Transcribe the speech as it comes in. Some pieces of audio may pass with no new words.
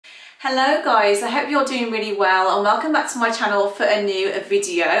Hello guys, I hope you're doing really well and welcome back to my channel for a new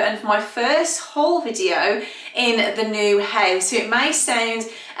video and for my first haul video in the new house. So it may sound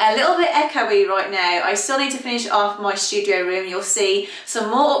a little bit echoey right now. I still need to finish off my studio room. You'll see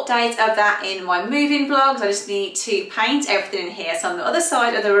some more updates of that in my moving vlogs. I just need to paint everything in here. So on the other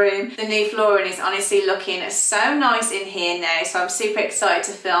side of the room, the new flooring is honestly looking so nice in here now. So I'm super excited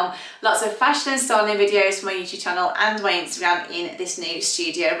to film lots of fashion and styling videos for my YouTube channel and my Instagram in this new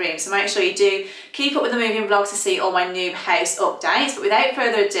studio room. So make sure you do keep up with the moving vlogs to see all my new house updates. But without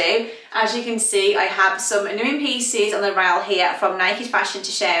further ado, as you can see, I have some new pieces on the rail here from Naked Fashion to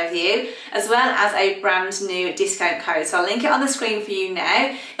share with you, as well as a brand new discount code. So I'll link it on the screen for you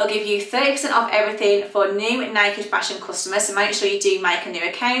now. It'll give you 30% off everything for new Naked Fashion customers, so make sure you do make a new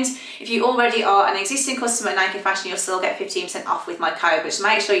account. If you already are an existing customer at Naked Fashion, you'll still get 15% off with my code, but just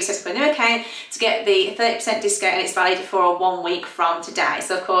make sure you set up a new account to get the 30% discount, and it's valid for 1 week from today.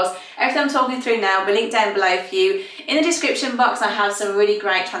 So of course, everything I'm talking through now will be linked down below for you. In the description box, I have some really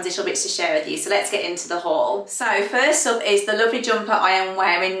great transitional bits to share with you, so let's get into the haul. So first up is the lovely jumper I am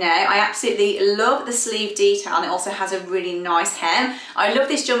wearing now. I absolutely love the sleeve detail, and it also has a really nice hem. I love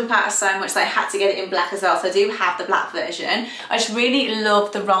this jumper so much that I had to get it in black as well, so I do have the black version. I just really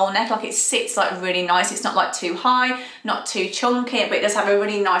love the roll neck, like it sits like really nice. It's not like too high, not too chunky, but it does have a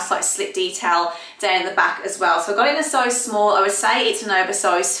really nice like slip detail down the back as well. So I got it in a size small. I would say it's an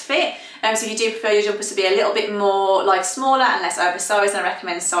oversized fit. So if you do prefer your jumpers to be a little bit more like smaller and less oversized, I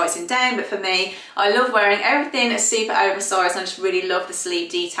recommend sizing down. But for me, I love wearing everything super oversized, and I just really love the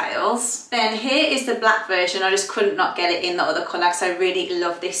sleeve details. Then here is the black version. I just couldn't not get it in the other colour because I really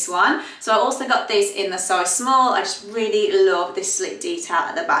love this one. So I also got this in the size small. I just really love this slip detail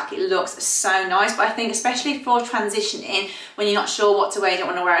at the back. It looks so nice, but I think especially for transitioning, when you're not sure what to wear, you don't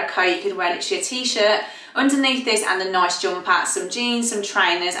want to wear a coat, you could wear literally a t-shirt underneath this and a nice jumper, some jeans, some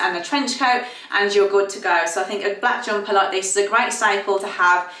trainers and a trench coat, and you're good to go. So I think a black jumper like this is a great staple to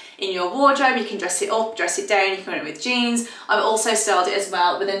have in your wardrobe. You can dress it up, dress it down, you can wear it with jeans. I've also styled it as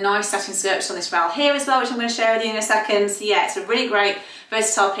well with a nice satin skirt on this rail here as well, which I'm going to share with you in a second. So yeah, it's a really great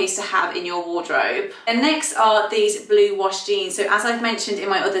versatile piece to have in your wardrobe. And next are these blue wash jeans. So as I've mentioned in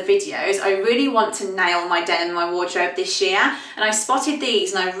my other videos, I really want to nail my denim in my wardrobe this year, and I spotted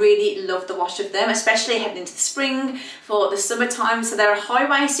these and I really love the wash of them, especially heading into the spring for the summertime. So they're a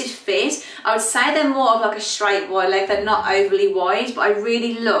high-waisted fit. I would say they're more of like a straight wide leg. They're not overly wide, but I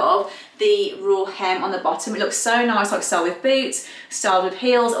really love the raw hem on the bottom. It looks so nice, like styled with boots, styled with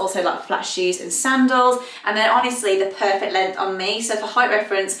heels, also like flat shoes and sandals, and they're honestly the perfect length on me. So for height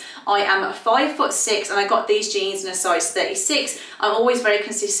reference, I am 5'6", and I got these jeans in a size 36. I'm always very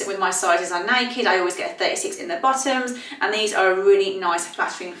consistent with my sizes on Naked. I always get a 36 in the bottoms, and these are a really nice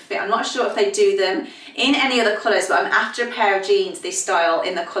flattering fit. I'm not sure if they do them in any other colours, but I'm after a pair of jeans this style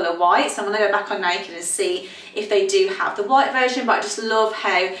in the colour white, so I'm going to go back on Naked and see if they do have the white version. But I just love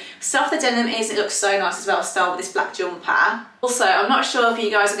how soft the denim is. It looks so nice as well, styled with this black jumper. Also, I'm not sure if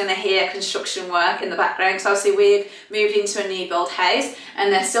you guys are going to hear construction work in the background, because obviously we've moved into a new build house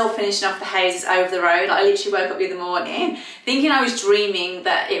and they're still finishing off the houses over the road. Like, I literally woke up the other morning thinking I was dreaming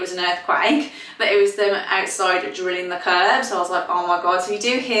that it was an earthquake, but it was them outside drilling the curb. So I was like, oh my god. So if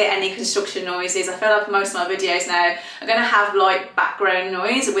you do hear any construction noises, I feel like most of my videos now are going to have like background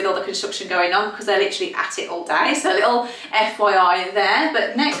noise with all the construction going on, because they're literally at it all day. So a little FYI there.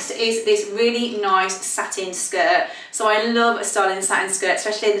 But next is this really nice satin skirt. So I love styling a satin skirt,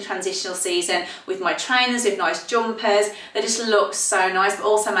 especially in the transitional season, with my trainers, with nice jumpers. They just look so nice, but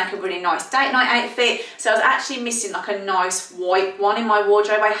also make a really nice date night outfit. So I was actually missing like a nice white one in my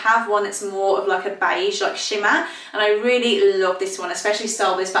wardrobe. I have one that's more of like a beige, like shimmer, and I really love this one, especially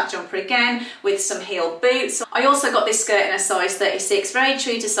styled with this back jumper again with some heel boots. I also got this skirt in a size 36, very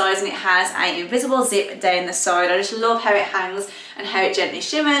true to size, and it has an invisible zip down the side. I just love how it hangs and how it gently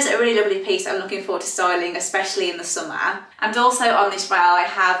shimmers. A really lovely piece I'm looking forward to styling, especially in the summer. And also on this rail, I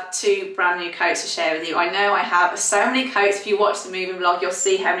have two brand new coats to share with you. I know I have so many coats. If you watch the moving vlog, you'll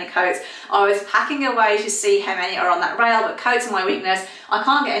see how many coats I was packing away to see how many are on that rail, but coats are my weakness. I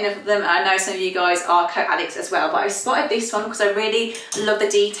can't get enough of them, and I know some of you guys are coat addicts as well, but I spotted this one because I really love the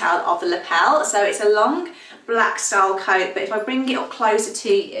detail of the lapel. So it's a long black style coat, but if I bring it up closer to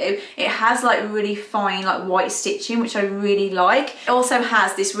you, it has like really fine like white stitching, which I really like. It also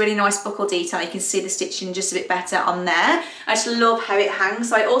has this really nice buckle detail. You can see the stitching just a bit better on there. I just love how it hangs.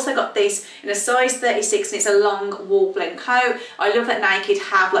 So I also got this in a size 36, and it's a long wool blend coat. I love that Naked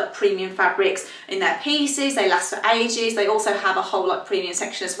have like premium fabrics in their pieces. They last for ages. They also have a whole like premium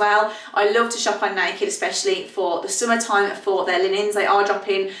section as well. I love to shop on Naked, especially for the summertime, for their linens. They are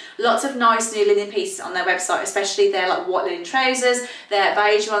dropping lots of nice new linen pieces on their website website, especially their like white linen trousers, their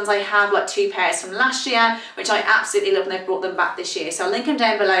beige ones. I have like 2 pairs from last year, which I absolutely love, and they've brought them back this year. So I'll link them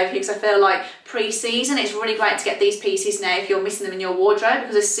down below here, because I feel like pre-season it's really great to get these pieces now if you're missing them in your wardrobe,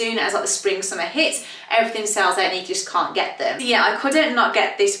 because as soon as like the spring summer hits, everything sells out and you just can't get them. So yeah, I couldn't not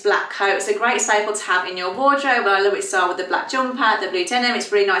get this black coat. It's a great staple to have in your wardrobe, and I love it style with the black jumper, the blue denim.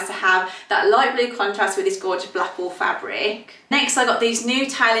 It's really nice to have that light blue contrast with this gorgeous black wool fabric. Next, I got these new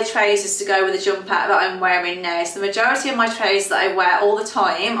tailored trousers to go with the jumper that I'm wearing now. So the majority of my trousers that I wear all the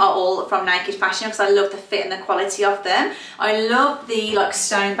time are all from Naked Fashion, because I love the fit and the quality of them. I love the like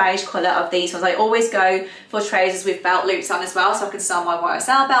stone beige colour of these ones. I always go for trousers with belt loops on as well, so I can style my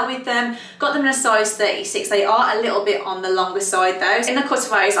YSL belt with them. Got them in a size 36. They are a little bit on the longer side though. In the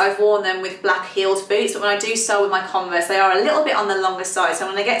cutaways, I've worn them with black heeled boots, but when I do style with my Converse, they are a little bit on the longer side. So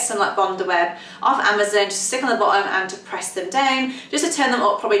I'm going to get some like Bonder Web off Amazon, just to stick on the bottom and to press them down, just to turn them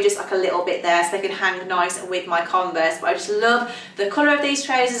up probably just like a little bit there, so they can hang nice with my Converse. But I just love the colour of these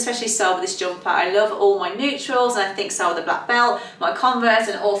trousers, especially style with this jumper. I love all my neutrals, and I think style with the black belt, my Converse,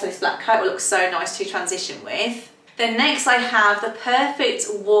 and also this black coat will look so nice to transition with. Then next I have the perfect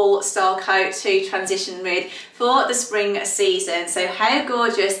wool style coat to transition with for the spring season. So how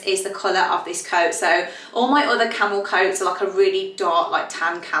gorgeous is the colour of this coat? So all my other camel coats are like a really dark like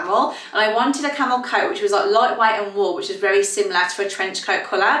tan camel, and I wanted a camel coat which was like lightweight and wool, which is very similar to a trench coat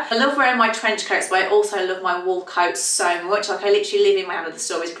colour. I love wearing my trench coats, but I also love my wool coats so much. Like I literally live in my Under the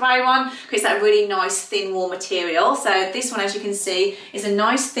Stories grey one, because it's that really nice thin wool material. So this one, as you can see, is a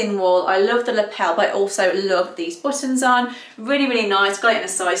nice thin wool. I love the lapel, but I also love these buttons on. Really nice. Got it in a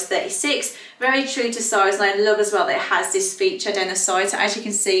size 36. Very true to size, and I love as well that it has this feature down the side. So as you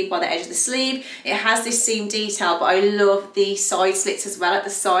can see by the edge of the sleeve, it has this seam detail, but I love the side slits as well at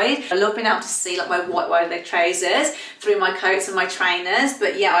the side. I love being able to see like my white wide leg trousers through my coats and my trainers.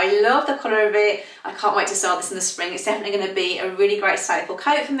 But yeah, I love the colour of it. I can't wait to style this in the spring. It's definitely going to be a really great staple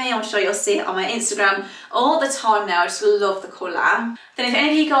coat for me. I'm sure you'll see it on my Instagram all the time now. I just love the colour. Then if any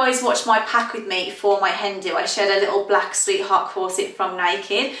of you guys watched my pack with me for my hen do, I shared a little black sweetheart corset from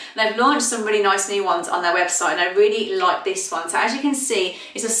Naked, and they've launched some really nice new ones on their website, and I really like this one. So as you can see,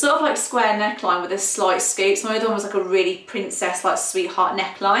 it's a sort of like square neckline with a slight scoop. So my other one was like a really princess like sweetheart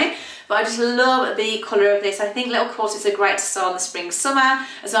neckline. But I just love the colour of this. I think little corsets are great to style in the spring, summer,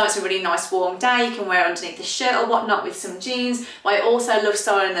 as long as it's a really nice warm day. You can wear it underneath the shirt or whatnot with some jeans. But I also love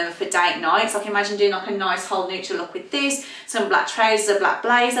styling them for date nights. I can imagine doing like a nice whole neutral look with this, some black trousers, a black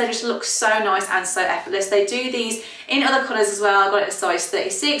blazer. They just look so nice and so effortless. They do these in other colours as well. I got it a size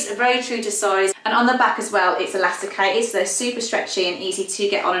 36, very true to size. And on the back as well, it's elasticated, so they're super stretchy and easy to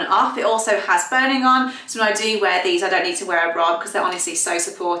get on and off. It also has boning on, so when I do wear these, I don't need to wear a bra, because they're honestly so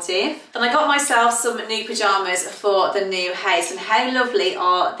supportive. And I got myself some new pyjamas for the new house, and how lovely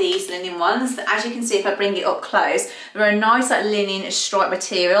are these linen ones? As you can see, if I bring it up close, they're a nice like linen stripe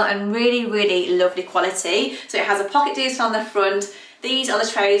material and really lovely quality. So it has a pocket detail on the front. These are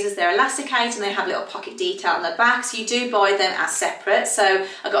the trousers, they're elasticated and they have a little pocket detail on the back, so you do buy them as separate. So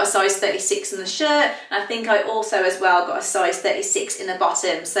I got a size 36 in the shirt, and I think I also as well got a size 36 in the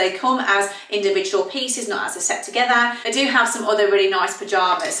bottom. So they come as individual pieces, not as a set together. They do have some other really nice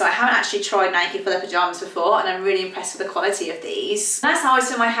pyjamas, so I haven't actually tried Naked for their pyjamas before, and I'm really impressed with the quality of these. The next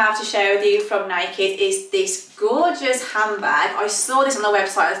item I have to share with you from Naked is this gorgeous handbag. I saw this on the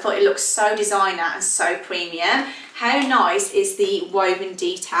website, I thought it looked so designer and so premium. How nice is the woven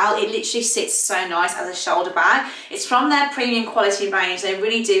detail? It literally sits so nice as a shoulder bag. It's from their premium quality range. They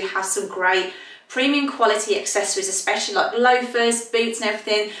really do have some great premium quality accessories, especially like loafers, boots and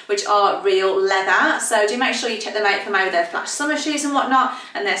everything, which are real leather. So do make sure you check them out for maybe their flash summer shoes and whatnot,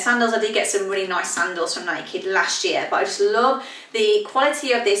 and their sandals. I did get some really nice sandals from Naked last year, but I just love the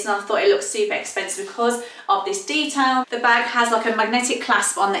quality of this, and I thought it looked super expensive because of this detail. The bag has like a magnetic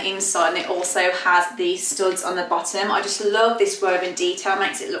clasp on the inside, and it also has the studs on the bottom. I just love this woven detail,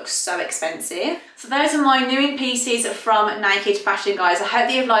 makes it look so expensive. So those are my new pieces from Naked Fashion, guys. I hope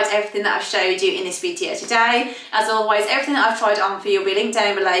that you've liked everything that I've showed you in this video today. As always, everything that I've tried on for you will be linked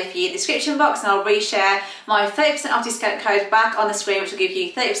down below for you in the description box, and I'll reshare my 30% off discount code back on the screen, which will give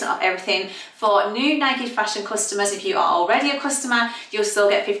you 30% off everything. For new Naked Fashion customers, if you are already a customer, you'll still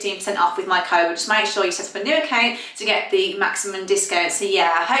get 15% off with my code. Just make sure you set up a new account to get the maximum discount. So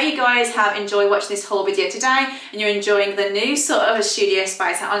yeah, I hope you guys have enjoyed watching this whole video today, and you're enjoying the new sort of a studio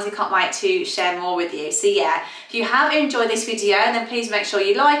space. I honestly can't wait to share more with you. So yeah, if you have enjoyed this video, then please make sure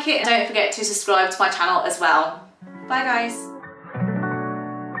you like it, and don't forget to subscribe to my channel as well. Bye guys.